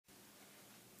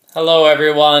Hello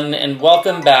everyone, and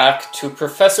welcome back to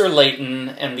Professor Layton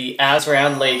and the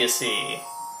Azran Legacy.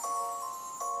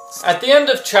 At the end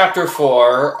of Chapter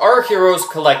 4, our heroes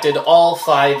collected all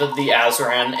 5 of the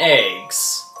Azran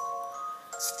eggs.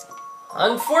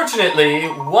 Unfortunately,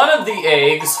 one of the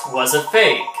eggs was a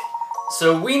fake,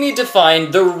 so we need to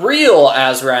find the real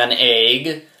Azran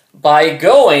egg by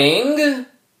going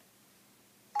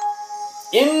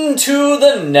into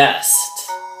the nest.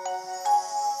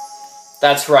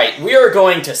 That's right, we are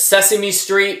going to Sesame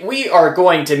Street, we are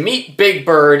going to meet Big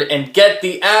Bird and get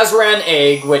the Azran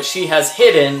egg which he has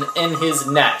hidden in his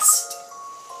nest.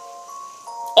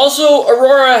 Also,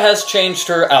 Aurora has changed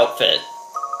her outfit.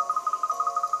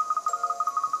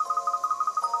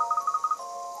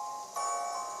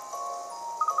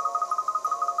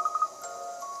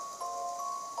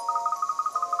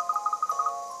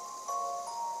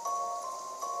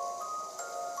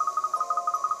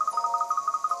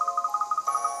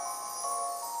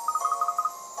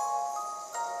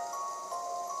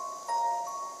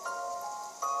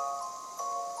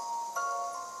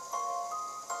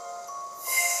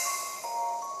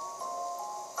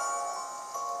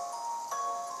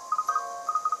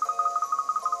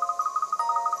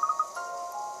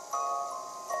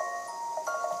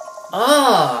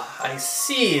 Ah, I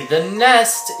see. The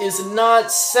nest is not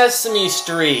Sesame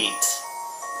Street.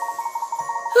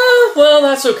 Well,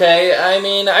 that's okay. I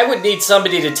mean, I would need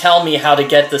somebody to tell me how to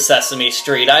get to Sesame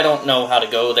Street. I don't know how to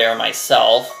go there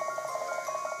myself.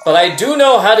 But I do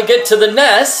know how to get to the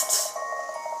nest.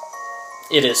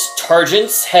 It is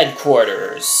Targent's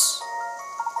Headquarters.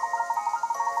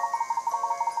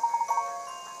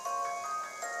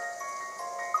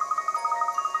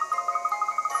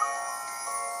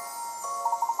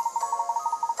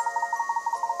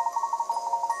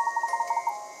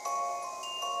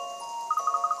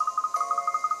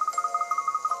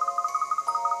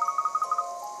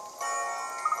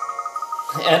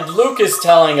 And Luke is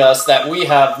telling us that we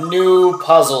have new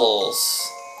puzzles.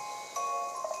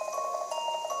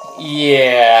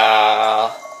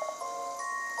 Yeah.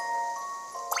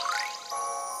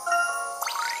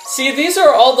 See, these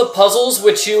are all the puzzles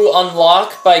which you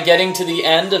unlock by getting to the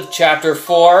end of Chapter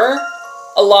 4.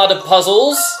 A lot of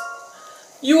puzzles.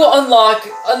 You unlock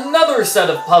another set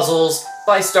of puzzles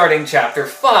by starting Chapter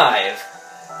 5.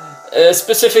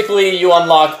 Specifically, you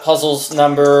unlock puzzles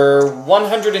number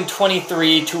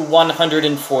 123 to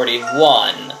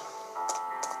 141.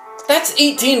 That's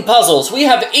 18 puzzles! We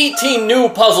have 18 new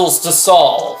puzzles to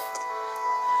solve!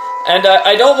 And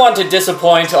I don't want to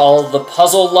disappoint all of the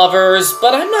puzzle lovers,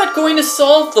 but I'm not going to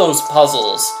solve those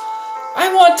puzzles.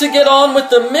 I want to get on with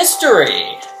the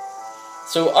mystery!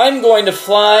 So I'm going to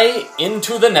fly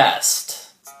into the nest.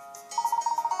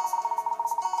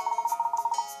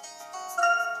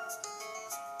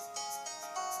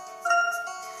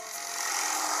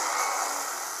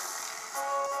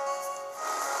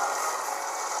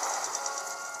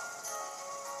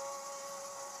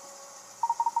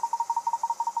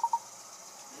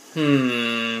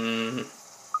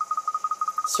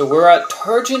 So we're at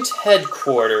Targent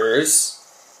Headquarters,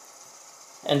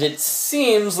 and it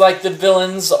seems like the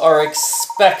villains are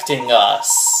expecting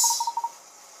us.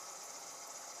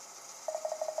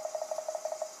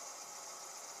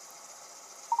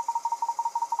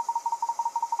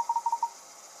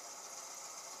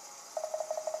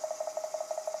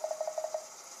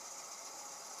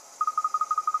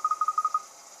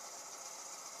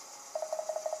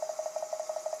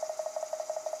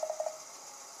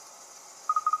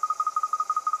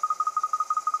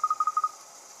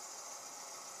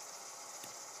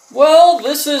 Well,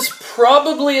 this is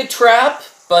probably a trap,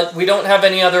 but we don't have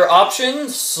any other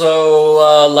options,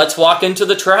 so let's walk into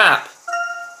the trap.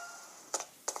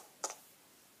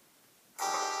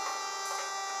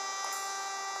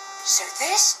 So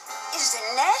this is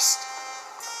the nest?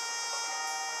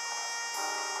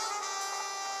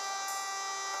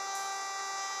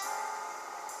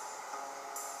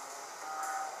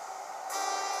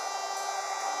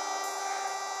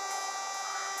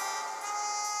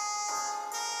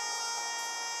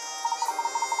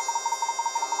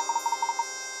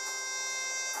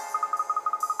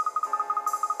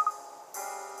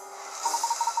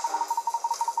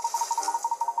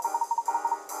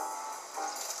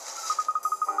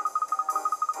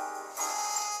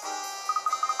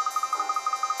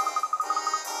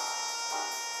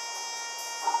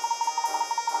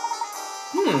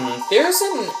 There's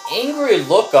an angry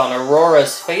look on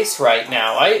Aurora's face right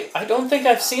now. I don't think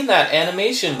I've seen that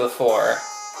animation before.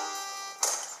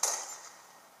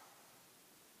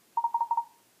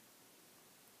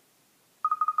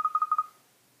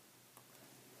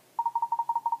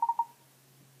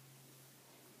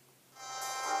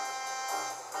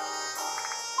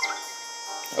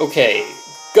 Okay,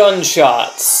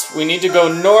 gunshots. We need to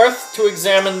go north to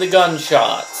examine the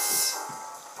gunshots.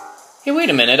 Hey,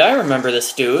 wait a minute, I remember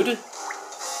this dude.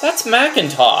 That's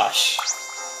Macintosh.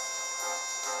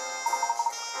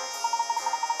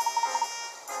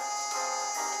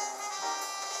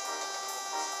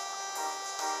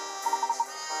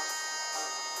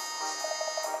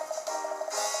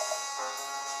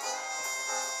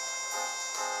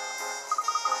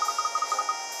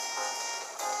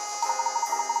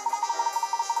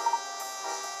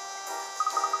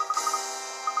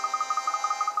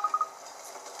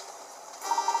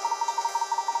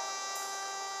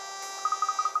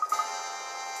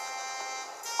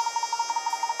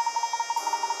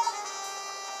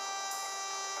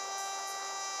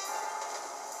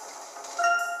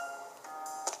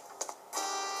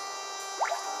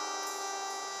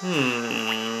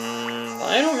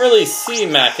 I don't really see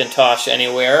Macintosh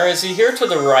anywhere. Is he here to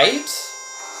the right?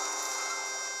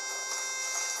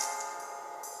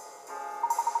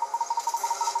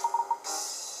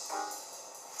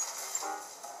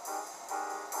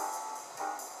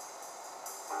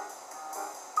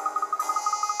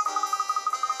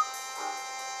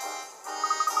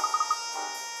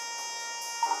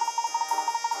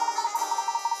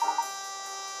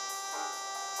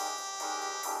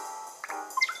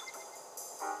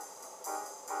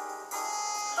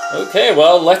 Okay,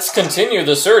 well, let's continue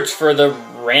the search for the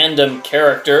random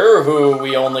character who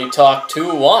we only talked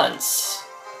to once.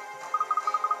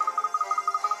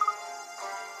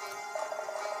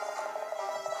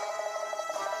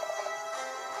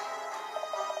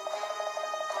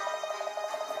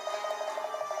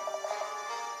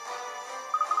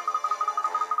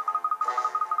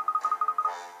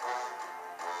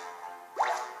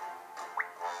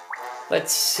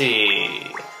 Let's see.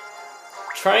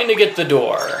 Trying to get the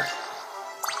door.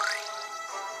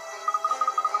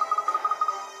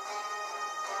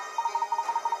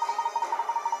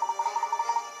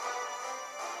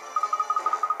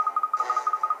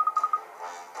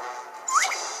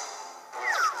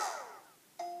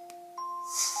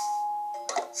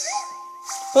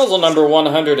 Puzzle number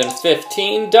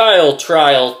 115, Dial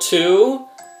Trial 2.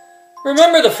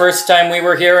 Remember the first time we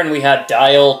were here and we had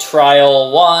Dial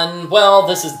Trial 1? Well,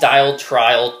 this is Dial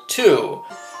Trial 2.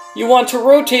 You want to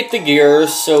rotate the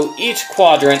gears so each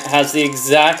quadrant has the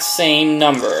exact same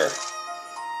number.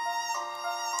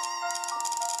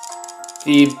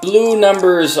 The blue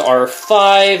numbers are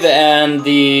 5 and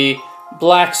the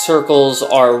black circles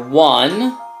are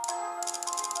 1.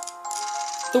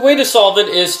 The way to solve it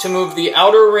is to move the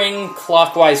outer ring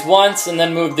clockwise once and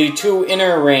then move the two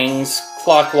inner rings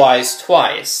clockwise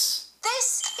twice.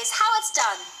 This is how it's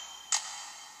done.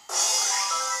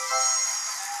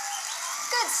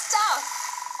 Good stuff.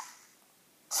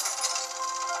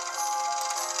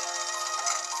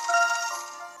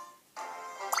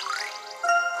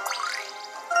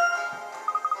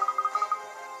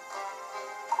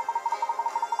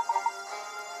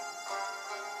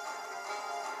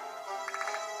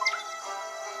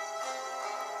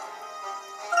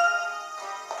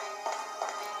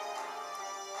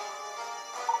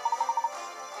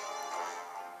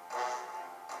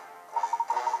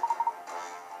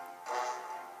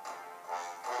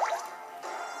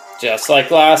 Just like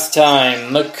last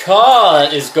time,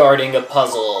 Macaw is guarding a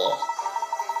puzzle.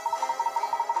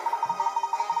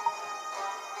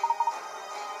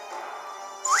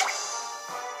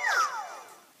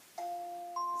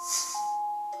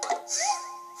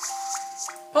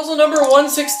 Puzzle number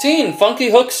 116,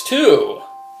 Funky Hooks 2.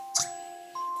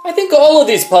 I think all of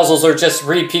these puzzles are just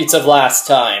repeats of last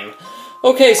time.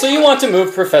 Okay, so you want to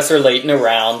move Professor Layton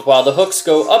around while the hooks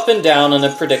go up and down in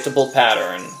a predictable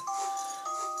pattern.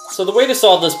 So the way to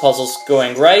solve this puzzle is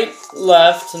going right,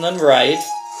 left, and then right.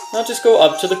 Now just go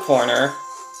up to the corner.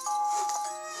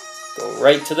 Go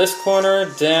right to this corner,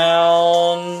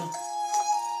 down.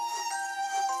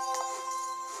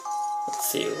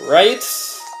 Let's see, right.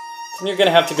 Then you're going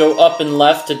to have to go up and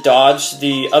left to dodge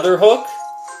the other hook.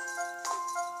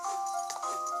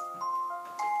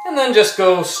 And then just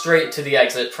go straight to the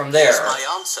exit from there. Here's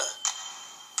my answer.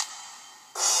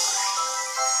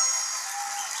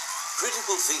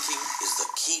 Critical thinking is the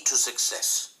key to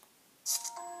success.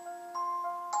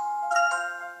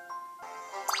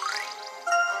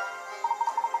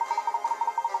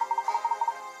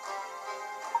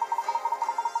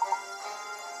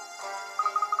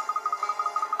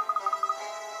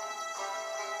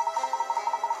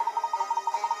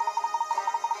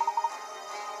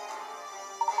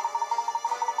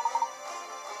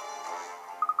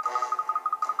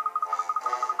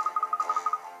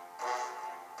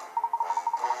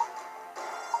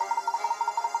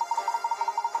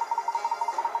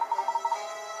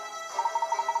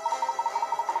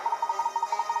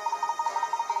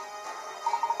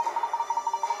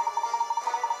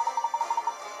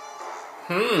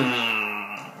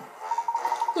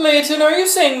 Layton, are you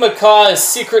saying Macaw is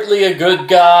secretly a good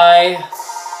guy?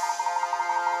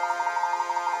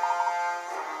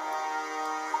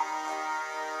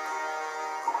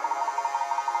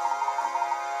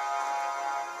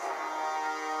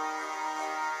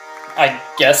 I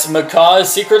guess Macaw is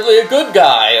secretly a good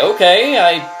guy. Okay,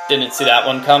 I didn't see that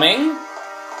one coming.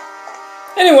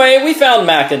 Anyway, we found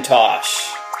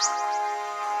Macintosh.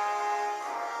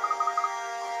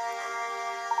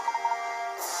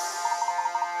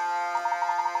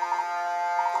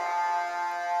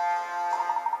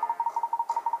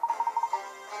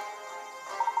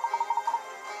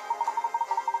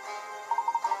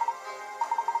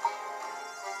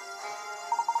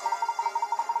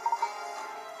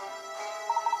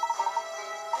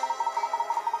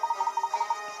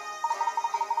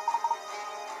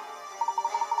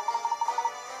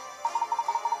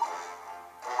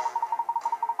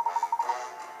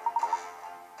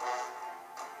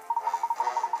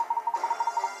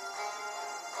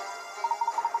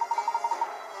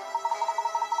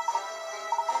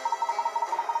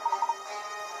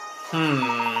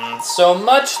 So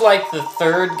much like the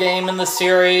third game in the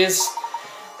series,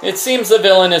 it seems the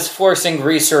villain is forcing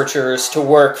researchers to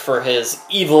work for his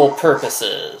evil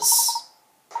purposes.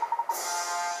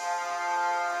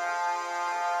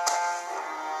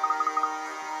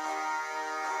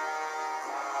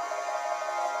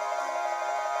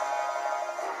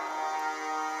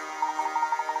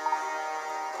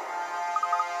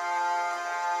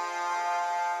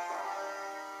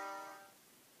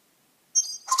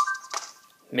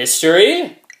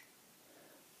 Mystery?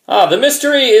 Ah, the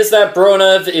mystery is that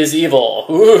Bronov is evil.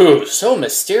 Ooh, so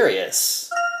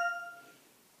mysterious.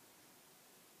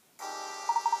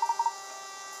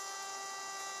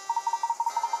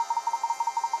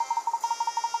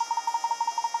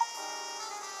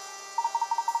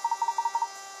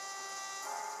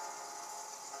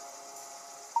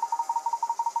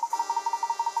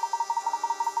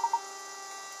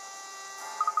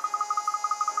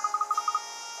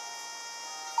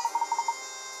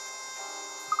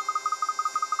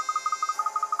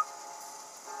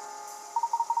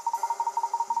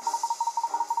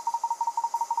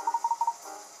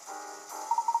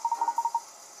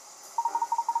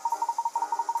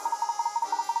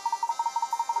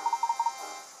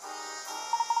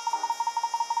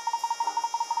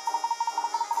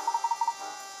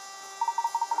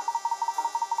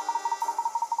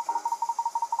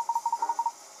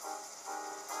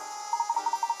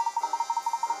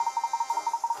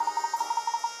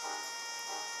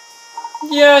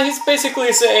 Yeah, he's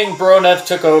basically saying Bronov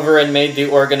took over and made the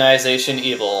organization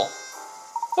evil.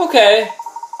 Okay.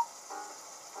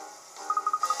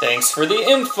 Thanks for the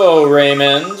info,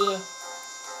 Raymond.